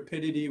is the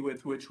rapidity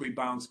with which we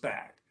bounce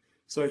back.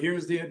 So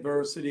here's the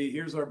adversity,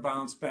 here's our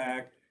bounce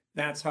back.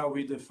 That's how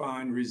we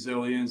define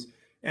resilience.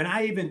 And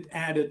I even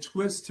add a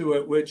twist to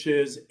it, which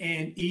is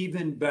and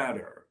even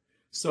better.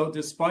 So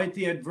despite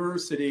the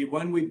adversity,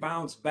 when we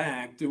bounce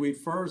back, do we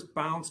first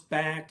bounce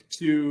back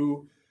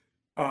to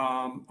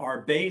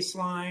our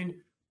baseline,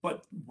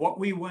 but what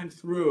we went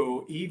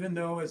through, even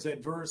though as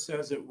adverse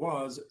as it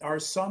was, are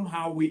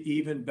somehow we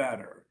even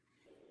better?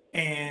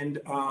 And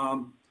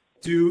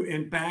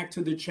back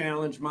to the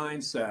challenge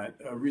mindset.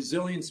 A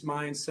resilience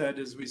mindset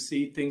is we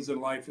see things in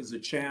life as a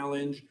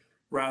challenge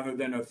rather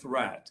than a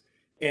threat.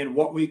 And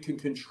what we can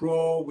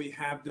control, we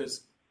have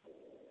this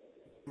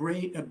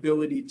great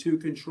ability to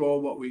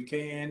control what we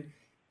can,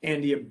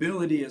 and the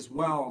ability as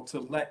well to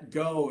let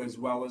go as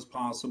well as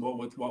possible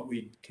with what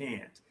we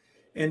can't.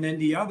 And then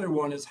the other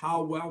one is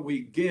how well we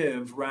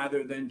give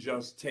rather than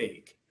just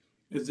take.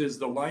 Is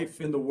the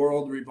life in the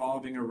world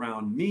revolving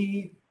around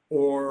me,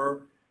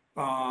 or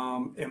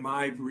am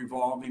I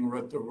revolving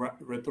with the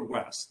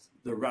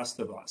rest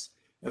of us?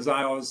 As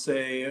I always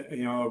say,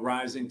 a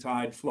rising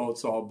tide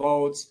floats all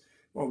boats.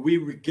 Well,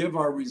 we give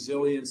our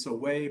resilience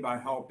away by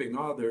helping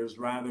others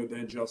rather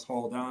than just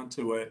hold on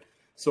to it.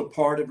 So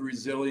part of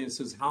resilience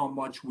is how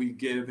much we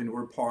give, and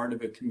we're part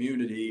of a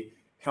community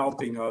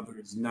helping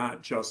others,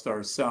 not just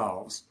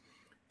ourselves.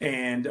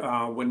 And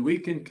when we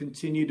can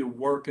continue to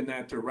work in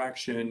that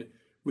direction,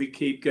 we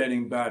keep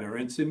getting better.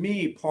 And to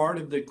me, part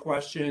of the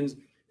questions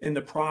in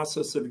the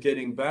process of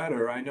getting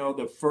better, I know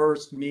the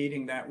first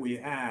meeting that we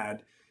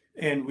had,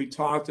 and we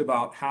talked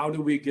about how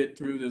do we get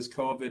through this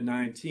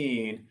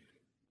COVID-19,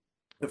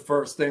 the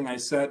first thing I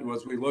said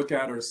was we look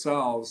at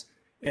ourselves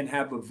and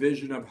have a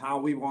vision of how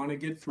we want to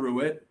get through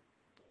it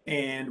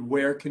and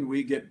where can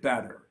we get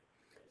better.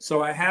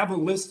 So I have a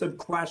list of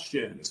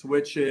questions,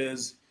 which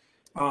is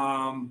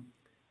kind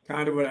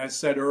of what I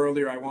said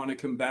earlier. I want to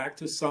come back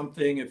to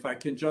something. If I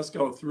can just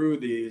go through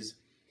these.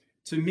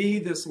 To me,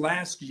 this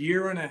last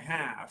year and a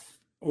half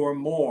or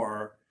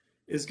more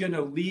is going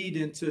to lead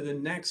into the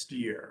next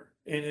year.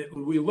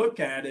 And we look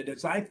at it,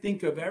 as I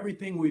think of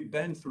everything we've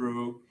been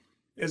through,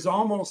 is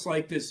almost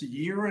like this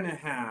year and a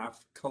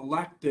half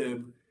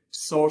collective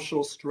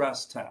social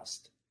stress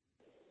test.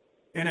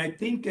 And I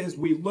think as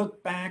we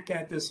look back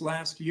at this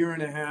last year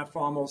and a half,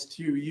 almost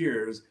 2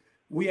 years,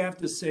 we have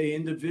to say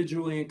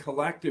individually and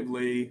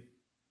collectively,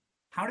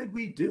 how did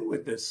we do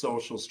with this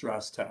social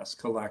stress test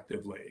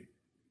collectively?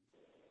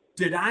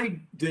 Did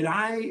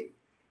I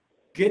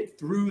get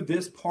through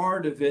this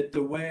part of it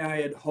the way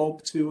I had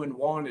hoped to and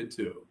wanted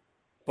to,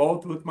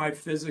 both with my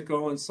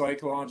physical and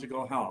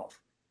psychological health?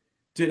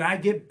 Did I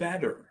get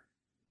better?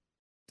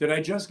 Did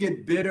I just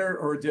get bitter,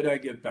 or did I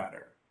get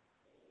better?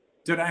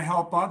 Did I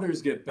help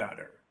others get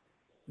better?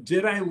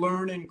 Did I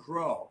learn and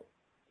grow?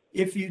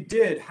 If you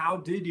did, how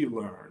did you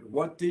learn?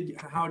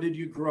 How did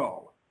you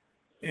grow?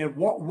 And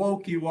what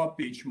woke you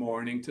up each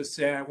morning to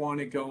say, I want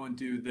to go and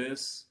do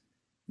this,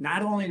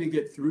 not only to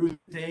get through the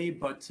day,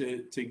 but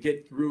to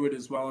get through it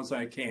as well as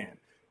I can?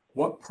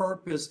 What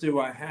purpose do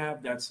I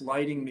have that's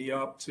lighting me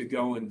up to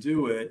go and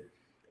do it?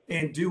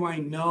 And do I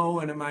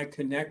know and am I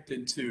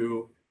connected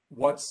to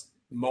what's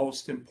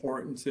most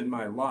important in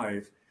my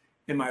life?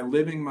 Am I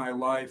living my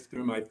life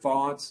through my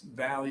thoughts,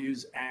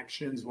 values,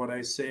 actions, what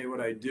I say, what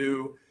I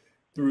do,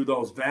 through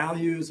those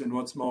values and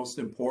what's most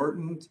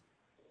important?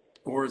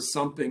 Or is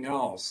something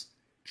else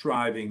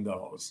driving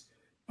those?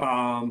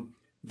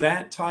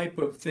 That type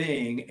of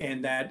thing,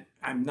 and that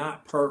I'm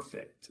not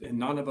perfect, and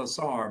none of us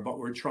are, but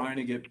we're trying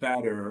to get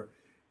better.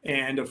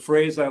 And a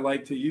phrase I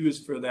like to use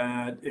for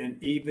that,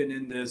 and even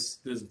in this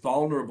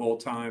vulnerable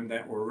time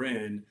that we're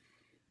in,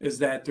 is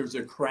that there's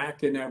a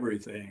crack in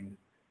everything,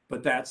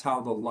 but that's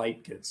how the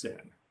light gets in.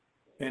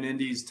 And in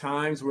these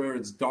times where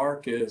it's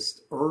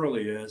darkest,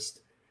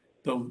 earliest,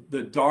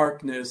 the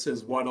darkness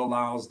is what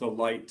allows the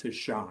light to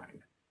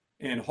shine.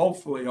 And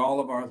hopefully all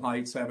of our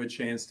lights have a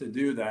chance to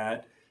do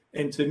that.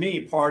 And to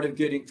me, part of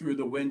getting through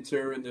the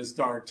winter and this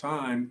dark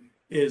time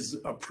is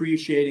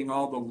appreciating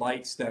all the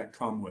lights that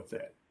come with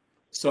it.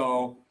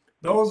 So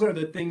those are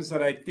the things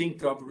that I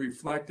think of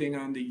reflecting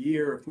on the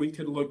year. If we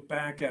could look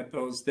back at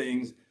those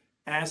things,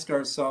 ask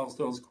ourselves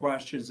those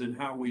questions and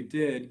how we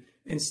did,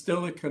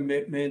 instill a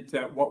commitment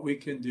that what we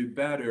can do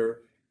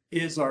better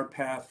is our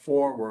path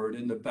forward,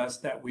 and the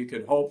best that we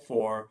could hope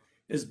for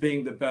is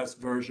being the best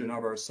version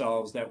of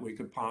ourselves that we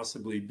could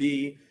possibly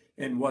be,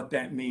 and what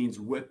that means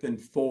with and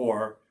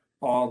for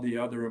all the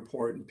other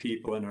important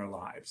people in our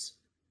lives.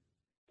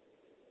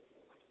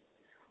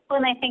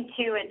 Well, and I think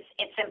too,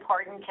 it's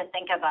important to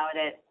think about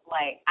it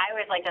like, I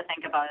always like to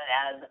think about it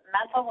as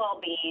mental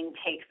well-being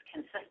takes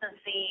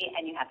consistency,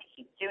 and you have to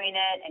keep doing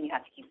it, and you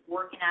have to keep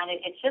working on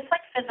it. It's just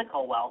like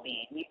physical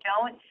well-being. You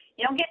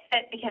don't get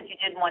fit because you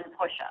did one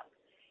push-up.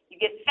 You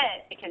get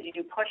fit because you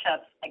do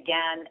push-ups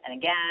again and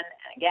again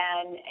and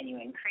again, and you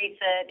increase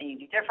it, and you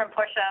do different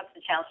push-ups to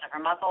challenge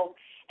different muscles.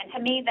 And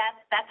to me,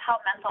 that's how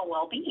mental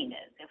well-being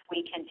is. If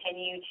we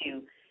continue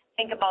to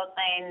think about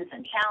things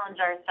and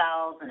challenge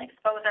ourselves and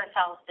expose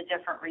ourselves to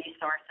different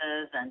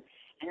resources and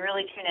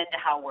really tune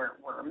into how we're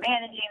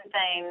managing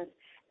things,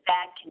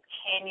 that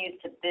continues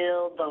to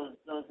build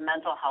those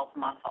mental health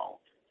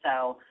muscles.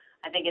 So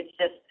I think it's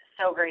just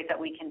so great that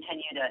we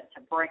continue to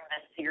bring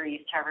this series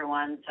to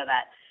everyone so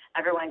that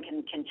everyone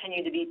can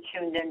continue to be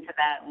tuned into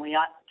that, and we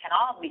can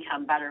all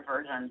become better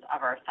versions of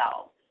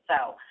ourselves.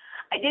 So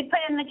I did put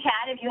in the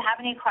chat, if you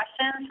have any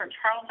questions for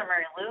Charles or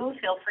Mary Lou,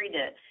 feel free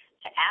to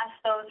ask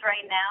those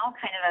right now,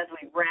 kind of as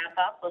we wrap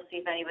up. We'll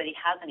see if anybody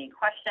has any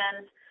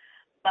questions.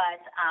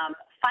 But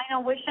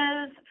final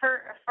wishes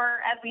for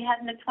as we head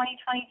into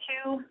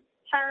 2022,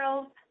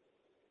 Charles?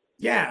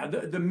 Yeah,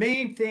 the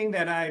main thing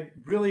that I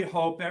really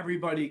hope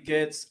everybody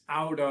gets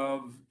out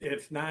of,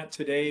 if not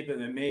today, but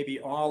then maybe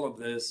all of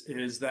this,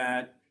 is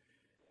that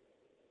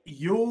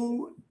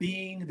you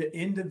being the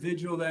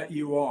individual that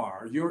you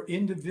are, your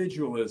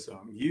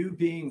individualism, you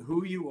being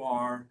who you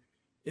are,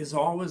 is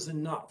always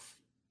enough.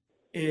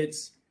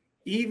 It's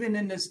even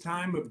in this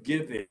time of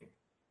giving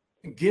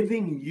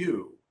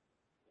you,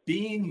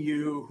 being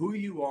you, who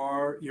you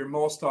are, your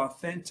most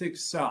authentic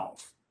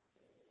self,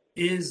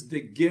 is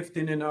the gift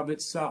in and of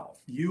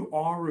itself. You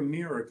are a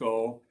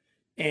miracle.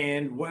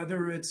 And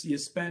whether it's you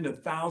spend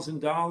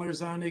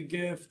 $1,000 on a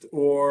gift,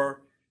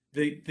 or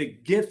the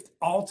gift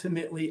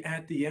ultimately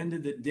at the end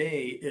of the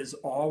day is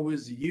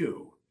always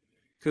you.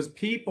 Because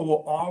people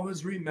will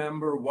always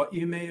remember what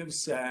you may have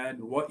said,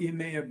 what you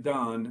may have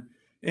done,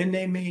 and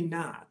they may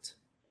not,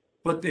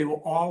 but they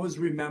will always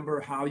remember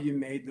how you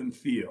made them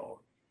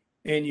feel.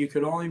 And you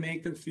can only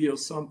make them feel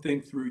something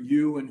through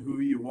you and who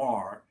you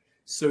are.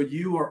 So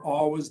you are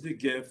always the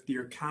gift.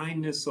 Your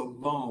kindness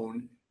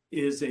alone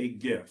is a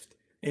gift.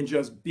 And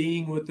just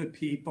being with the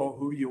people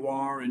who you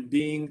are and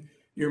being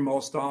your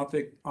most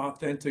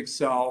authentic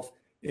self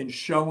and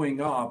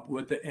showing up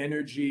with the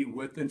energy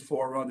with and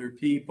for other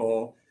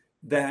people,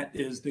 that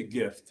is the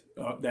gift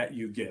that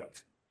you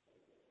give.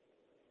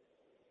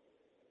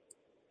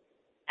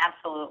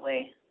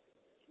 Absolutely.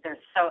 There's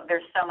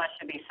so much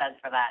to be said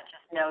for that.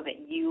 Just know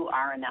that you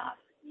are enough.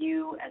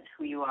 You, as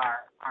who you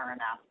are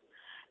enough.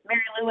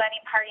 Mary Lou,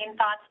 any parting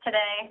thoughts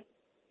today?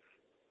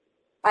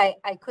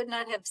 I could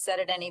not have said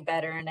it any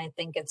better, and I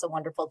think it's a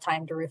wonderful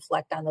time to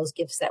reflect on those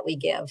gifts that we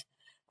give.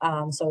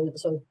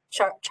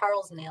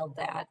 Charles nailed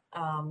that.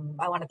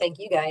 I want to thank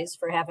you guys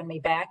for having me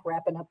back,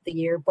 wrapping up the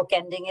year,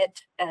 bookending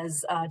it.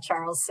 As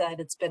Charles said,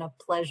 it's been a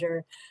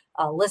pleasure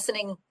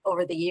listening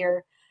over the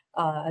year.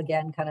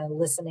 Again, kind of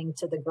listening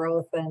to the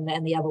growth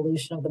and the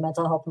evolution of the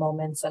mental health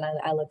moments, and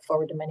I look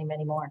forward to many,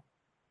 many more.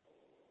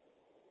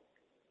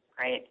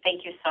 Great.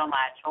 Thank you so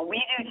much. Well,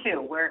 we do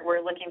too. We're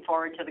looking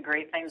forward to the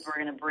great things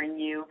we're going to bring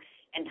you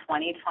in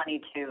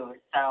 2022.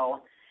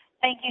 So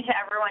thank you to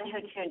everyone who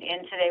tuned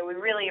in today. We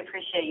really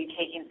appreciate you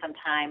taking some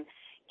time.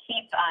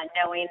 Keep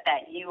knowing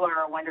that you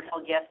are a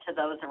wonderful gift to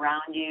those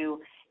around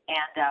you.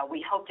 And we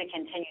hope to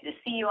continue to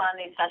see you on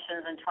these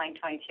sessions in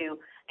 2022.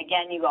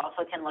 Again, you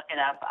also can look it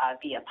up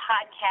via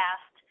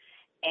podcast.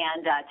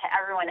 And to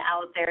everyone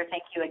out there,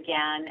 thank you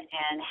again,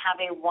 and have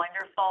a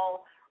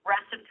wonderful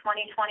rest of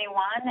 2021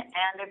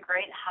 and a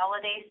great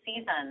holiday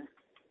season.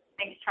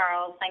 Thanks,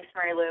 Charles. Thanks,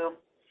 Mary Lou.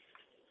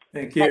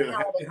 Thank you.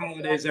 Happy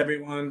holidays,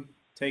 everyone.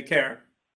 Take care.